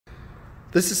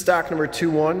This is stock number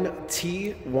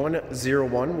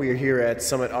 21T101. We are here at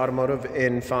Summit Automotive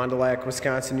in Fond du Lac,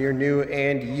 Wisconsin, your new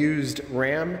and used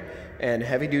Ram and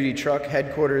heavy duty truck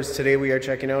headquarters. Today we are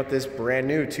checking out this brand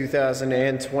new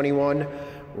 2021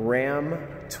 Ram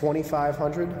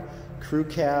 2500 Crew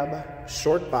Cab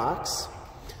Short Box.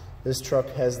 This truck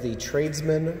has the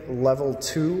Tradesman Level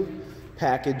 2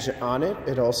 package on it.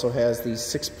 It also has the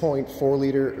 6.4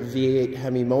 liter V8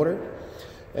 Hemi motor.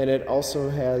 And it also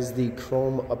has the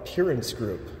chrome appearance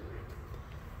group.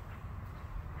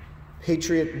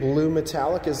 Patriot Blue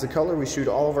Metallic is the color. We shoot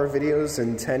all of our videos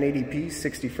in 1080p,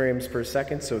 60 frames per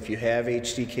second. So if you have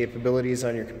HD capabilities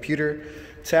on your computer,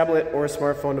 tablet, or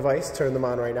smartphone device, turn them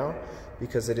on right now,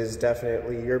 because it is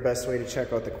definitely your best way to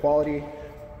check out the quality,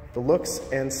 the looks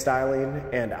and styling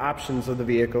and options of the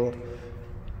vehicle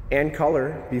and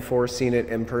color before seeing it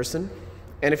in person.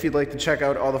 And if you'd like to check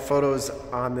out all the photos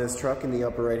on this truck, in the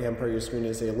upper right hand part of your screen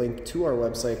is a link to our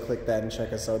website. Click that and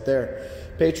check us out there.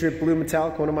 Patriot Blue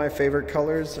Metallic, one of my favorite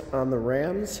colors on the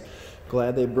Rams.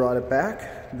 Glad they brought it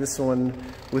back. This one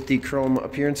with the chrome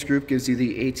appearance group gives you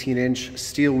the 18-inch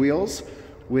steel wheels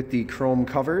with the chrome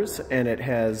covers, and it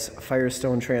has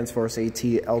Firestone Transforce AT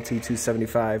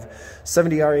LT275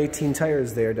 70R18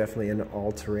 tires. They are definitely an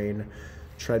all-terrain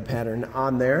tread pattern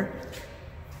on there.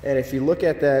 And if you look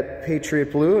at that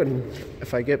Patriot Blue, and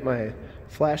if I get my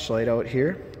flashlight out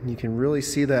here, you can really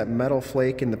see that metal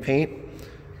flake in the paint. And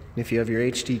if you have your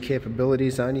HD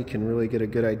capabilities on, you can really get a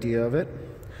good idea of it.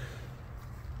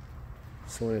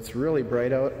 So when it's really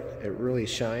bright out, it really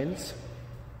shines.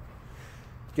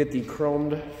 Get the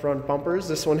chromed front bumpers.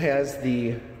 This one has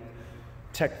the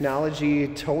technology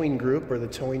towing group, or the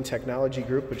towing technology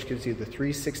group, which gives you the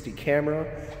 360 camera,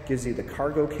 gives you the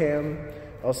cargo cam,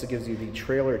 also gives you the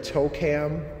trailer tow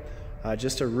cam.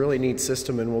 Just a really neat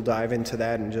system, and we'll dive into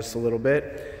that in just a little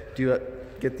bit. Do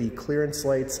get the clearance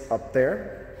lights up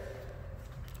there,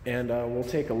 and we'll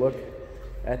take a look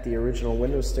at the original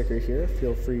window sticker here.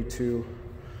 Feel free to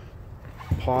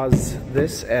pause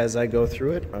this as I go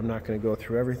through it. I'm not going to go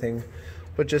through everything,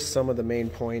 but just some of the main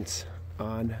points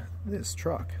on this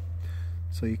truck.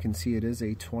 So you can see it is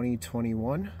a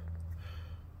 2021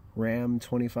 Ram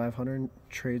 2500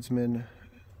 Tradesman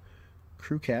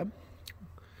Crew Cab,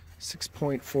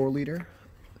 6.4 liter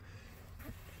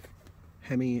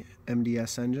Hemi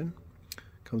MDS engine.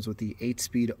 Comes with the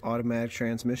 8-speed automatic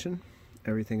transmission.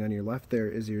 Everything on your left there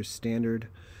is your standard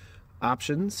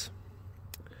options.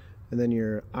 And then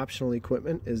your optional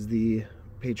equipment is the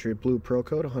Patriot Blue Pro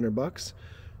Code, $100.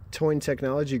 Towing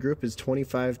technology group is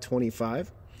 $25.25.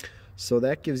 So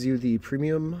that gives you the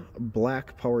premium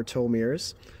black power tow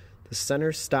mirrors, the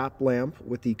center stop lamp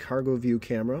with the cargo view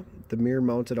camera, the mirror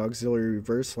mounted auxiliary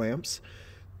reverse lamps,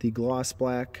 the gloss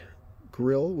black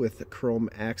grille with chrome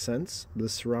accents, the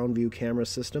surround view camera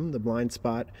system, the blind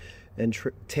spot and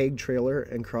tag trailer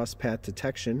and cross path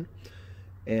detection,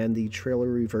 and the trailer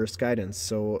reverse guidance.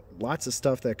 So lots of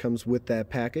stuff that comes with that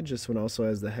package. This one also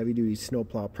has the heavy duty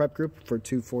snowplow prep group for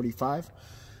 $245,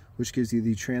 which gives you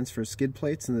the transfer skid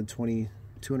plates and the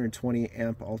 220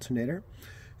 amp alternator.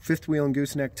 Fifth wheel and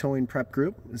gooseneck towing prep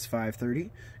group is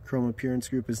 $530. Chrome appearance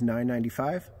group is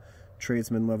 $995.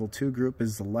 Tradesman level 2 group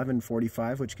is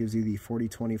 $1145, which gives you the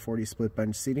 40-20-40 split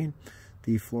bench seating,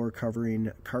 the floor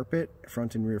covering carpet,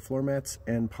 front and rear floor mats,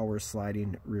 and power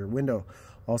sliding rear window.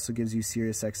 Also gives you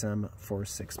Sirius XM for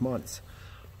 6 months.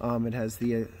 It has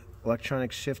the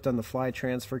electronic shift on the fly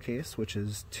transfer case, which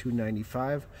is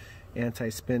 $295.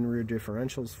 Anti-spin rear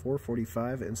differentials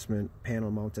 $445. Instrument panel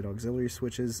mounted auxiliary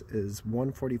switches is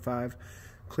 $145.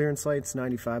 Clearance lights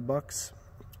 $95.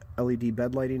 LED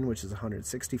bed lighting, which is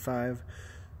 $165.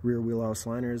 Rear wheelhouse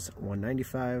liners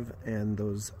 $195, and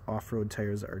those off-road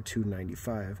tires are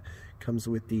 $295. Comes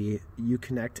with the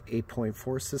Uconnect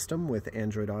 8.4 system with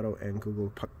Android Auto and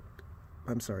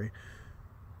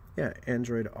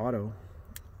Android Auto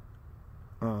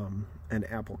and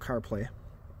Apple CarPlay.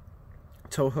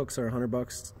 Tow hooks are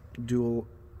 $100. Dual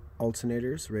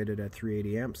alternators rated at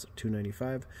 380 amps,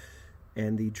 $295,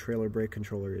 and the trailer brake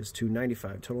controller is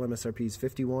 $295. Total MSRP is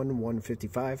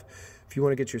 $51,155. If you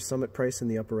want to get your Summit price, in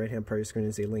the upper right hand part of your screen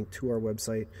is a link to our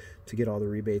website to get all the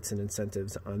rebates and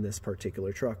incentives on this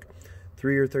particular truck.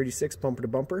 3-year 36 bumper to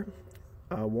bumper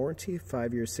warranty,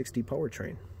 5-year 60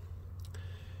 powertrain,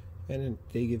 and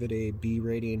they give it a B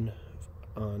rating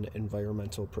on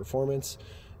environmental performance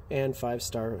and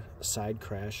 5-star side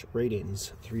crash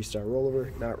ratings. 3-star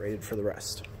rollover, not rated for the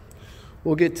rest.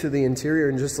 We'll get to the interior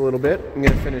in just a little bit. I'm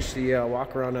going to finish the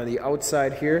walk around on the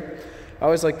outside here. I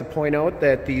always like to point out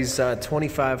that these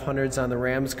 2500s on the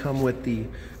Rams come with the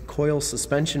coil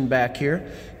suspension back here.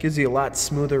 Gives you a lot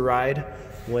smoother ride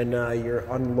when you're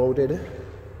unloaded.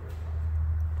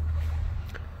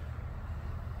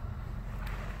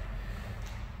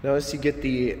 Notice you get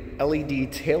the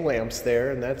LED tail lamps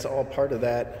there, and that's all part of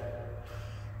that.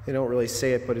 They don't really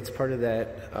say it, but it's part of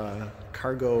that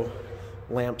cargo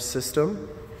lamp system.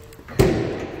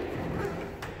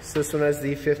 So this one has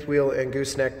the 5th wheel and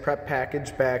gooseneck prep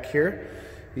package back here.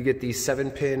 You get the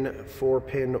 7-pin,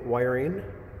 4-pin wiring,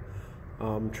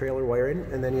 trailer wiring,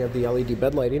 and then you have the LED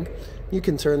bed lighting. You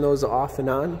can turn those off and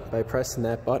on by pressing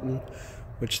that button,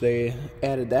 which they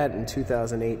added that in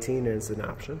 2018 as an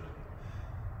option.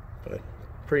 But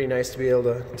pretty nice to be able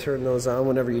to turn those on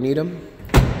whenever you need them.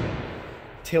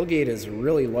 Tailgate is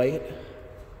really light.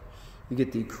 You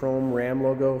get the chrome Ram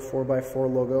logo,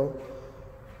 4x4 logo.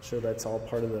 So that's all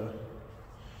part of the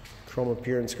chrome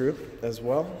appearance group as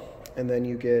well. And then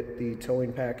you get the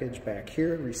towing package back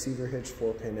here, receiver hitch,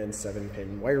 4-pin and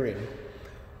 7-pin wiring.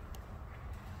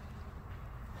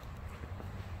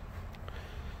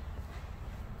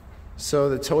 So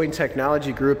the towing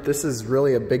technology group, this is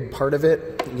really a big part of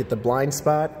it. You get the blind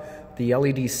spot, the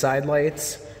LED side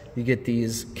lights, you get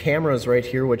these cameras right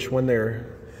here, which when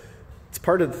it's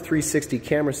part of the 360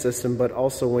 camera system, but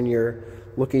also when you're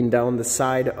looking down the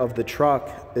side of the truck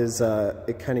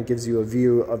it kind of gives you a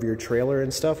view of your trailer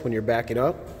and stuff when you're backing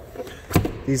up.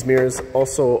 These mirrors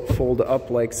also fold up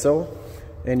like so,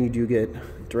 and you do get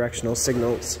directional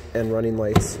signals and running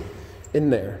lights in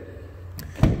there.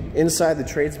 Inside, the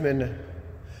Tradesman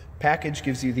package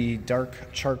gives you the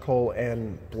dark charcoal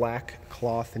and black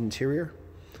cloth interior.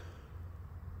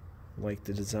 Like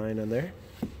the design on there.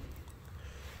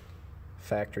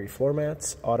 Factory floor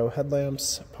mats, auto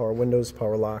headlamps, power windows,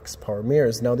 power locks, power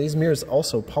mirrors. Now these mirrors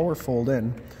also power fold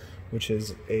in, which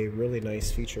is a really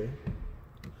nice feature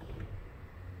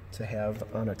to have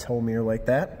on a tow mirror like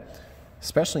that,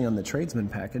 especially on the Tradesman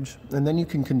package. And then you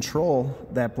can control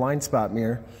that blind spot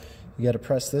mirror. You got to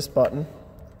press this button,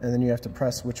 and then you have to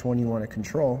press which one you want to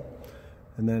control.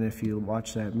 And then if you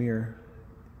watch that mirror,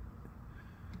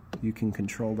 you can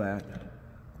control that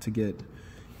to get,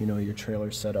 you know, your trailer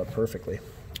set up perfectly.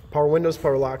 Power windows,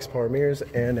 power locks, power mirrors,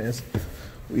 and as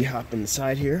we hop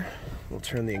inside here, we'll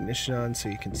turn the ignition on so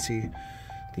you can see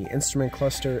the instrument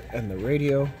cluster and the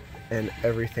radio and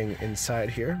everything inside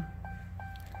here.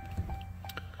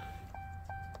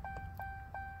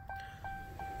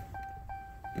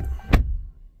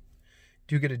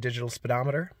 Do get a digital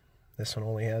speedometer. This one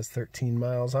only has 13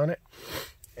 miles on it.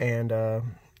 And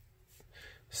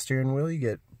steering wheel, you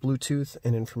get Bluetooth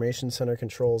and information center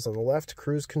controls on the left,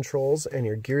 cruise controls, and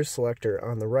your gear selector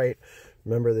on the right.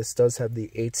 Remember, this does have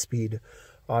the 8-speed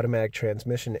automatic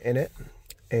transmission in it,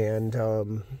 and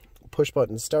push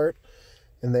button start,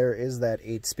 and there is that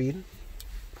 8-speed.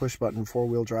 Push button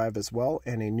 4-wheel drive as well,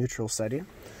 and a neutral setting.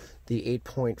 The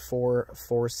 8.4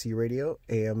 4C radio,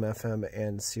 AM, FM,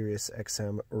 and Sirius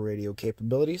XM radio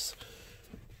capabilities.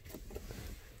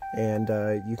 And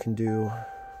you can do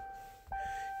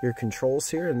your controls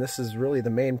here, and this is really the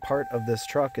main part of this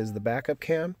truck is the backup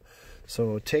cam.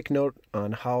 So take note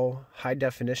on how high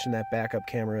definition that backup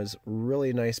camera is.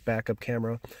 Really nice backup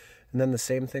camera. And then the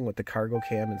same thing with the cargo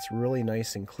cam. It's really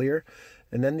nice and clear.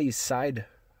 And then these side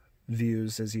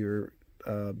views as you're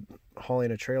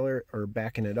hauling a trailer or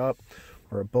backing it up,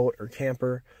 or a boat or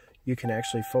camper, you can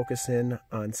actually focus in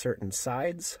on certain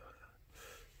sides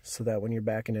so that when you're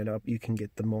backing it up you can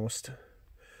get the most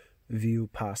view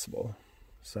possible.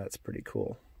 So that's pretty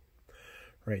cool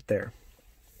right there.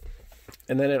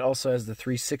 And then it also has the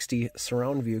 360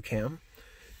 surround view cam.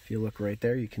 If you look right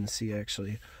there, you can see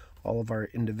actually all of our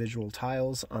individual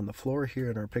tiles on the floor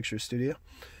here in our picture studio,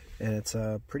 and it's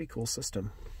a pretty cool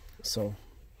system. So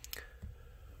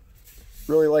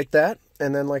really like that.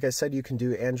 And then, like I said, you can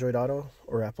do Android Auto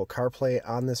or Apple CarPlay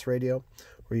on this radio,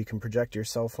 where you can project your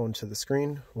cell phone to the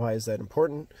screen. Why is that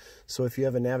important? So if you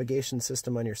have a navigation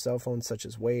system on your cell phone, such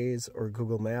as Waze or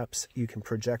Google Maps, you can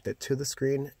project it to the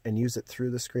screen and use it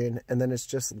through the screen, and then it's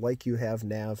just like you have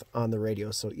nav on the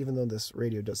radio. So even though this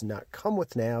radio does not come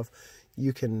with nav,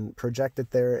 you can project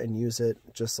it there and use it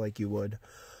just like you would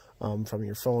from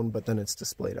your phone, but then it's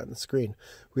displayed on the screen.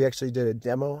 We actually did a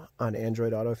demo on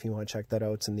Android Auto. If you want to check that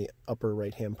out, it's in the upper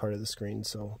right hand part of the screen,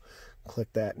 so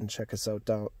click that and check us out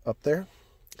down up there.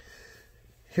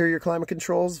 Here are your climate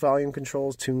controls, volume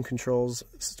controls, tune controls,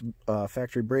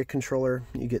 factory brake controller.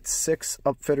 You get 6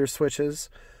 upfitter switches,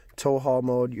 tow haul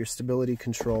mode, your stability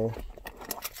control,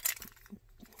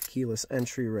 keyless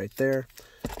entry right there.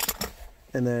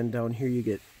 And then down here you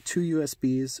get 2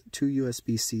 USBs, 2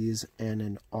 USB-Cs, and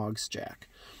an aux jack.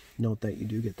 Note that you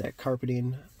do get that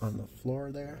carpeting on the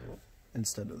floor there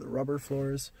instead of the rubber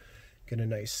floors. Get a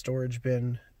nice storage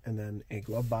bin and then a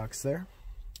glove box there.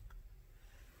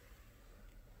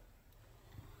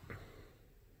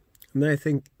 And then I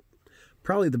think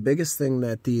probably the biggest thing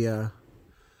that the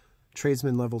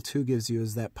Tradesman Level 2 gives you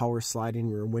is that power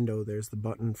sliding rear window. There's the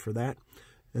button for that.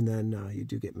 And then you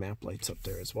do get map lights up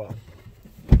there as well.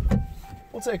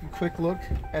 We'll take a quick look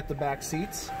at the back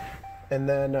seats, and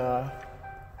then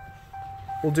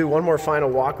we'll do one more final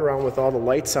walk around with all the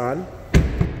lights on.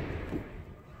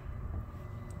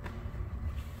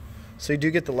 So you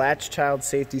do get the latch child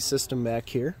safety system back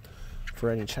here for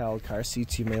any child car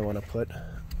seats you may want to put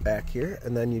back here,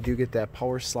 and then you do get that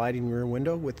power sliding rear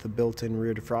window with the built-in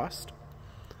rear defrost.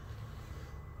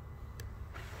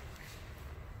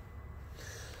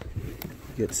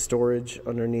 You get storage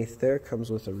underneath there, comes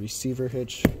with a receiver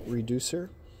hitch reducer,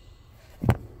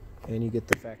 and you get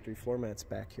the factory floor mats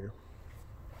back here.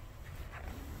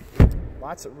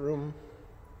 Lots of room,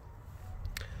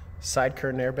 side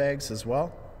curtain airbags as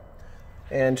well,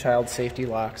 and child safety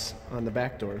locks on the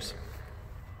back doors.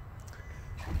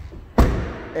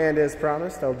 And as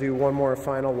promised, I'll do one more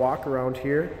final walk around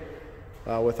here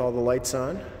with all the lights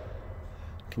on. You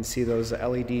can see those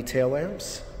LED tail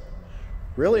lamps.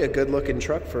 Really a good looking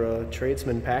truck for a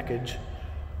tradesman package. You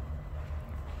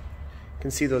can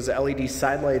see those LED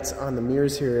side lights on the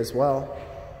mirrors here as well,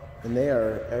 and they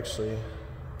are actually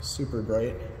super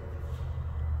bright.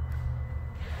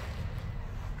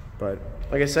 But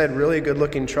like I said, really a good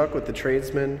looking truck with the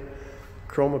Tradesman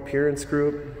chrome appearance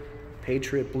group,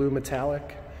 Patriot blue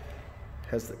metallic.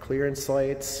 Has the clearance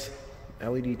lights,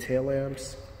 LED tail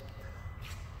lamps.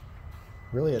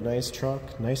 Really a nice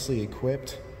truck, nicely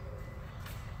equipped.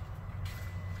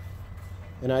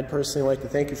 And I'd personally like to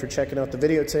thank you for checking out the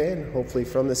video today, and hopefully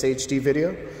from this HD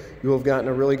video, you will have gotten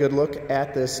a really good look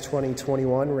at this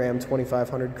 2021 Ram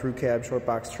 2500 Crew Cab Short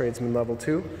Box Tradesman Level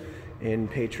 2 in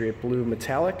Patriot blue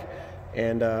metallic.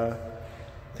 And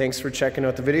thanks for checking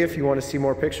out the video. If you want to see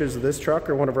more pictures of this truck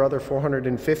or one of our other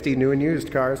 450 new and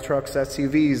used cars, trucks,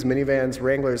 SUVs, minivans,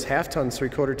 Wranglers, half tons,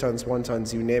 3/4 tons, 1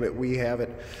 tons, you name it, we have it.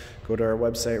 Go to our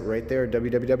website right there,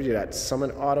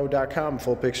 www.summitauto.com.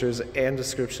 Full pictures and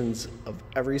descriptions of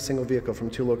every single vehicle from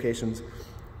 2 locations,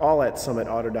 all at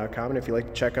summitauto.com. And if you'd like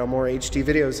to check out more HD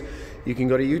videos, you can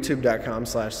go to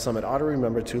youtube.com/summitauto.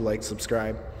 Remember to like,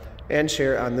 subscribe, and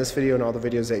share on this video and all the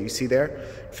videos that you see there.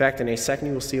 In fact, in a second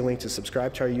you will see a link to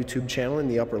subscribe to our YouTube channel in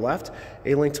the upper left,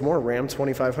 a link to more Ram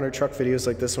 2500 truck videos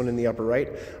like this one in the upper right,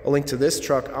 a link to this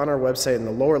truck on our website in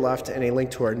the lower left, and a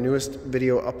link to our newest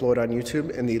video upload on YouTube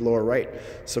in the lower right.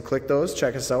 So click those,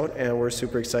 check us out, and we're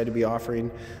super excited to be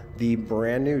offering the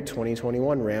brand new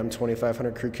 2021 Ram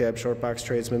 2500 Crew Cab Short Box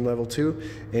Tradesman Level 2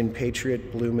 in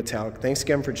Patriot blue metallic. Thanks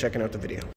again for checking out the video.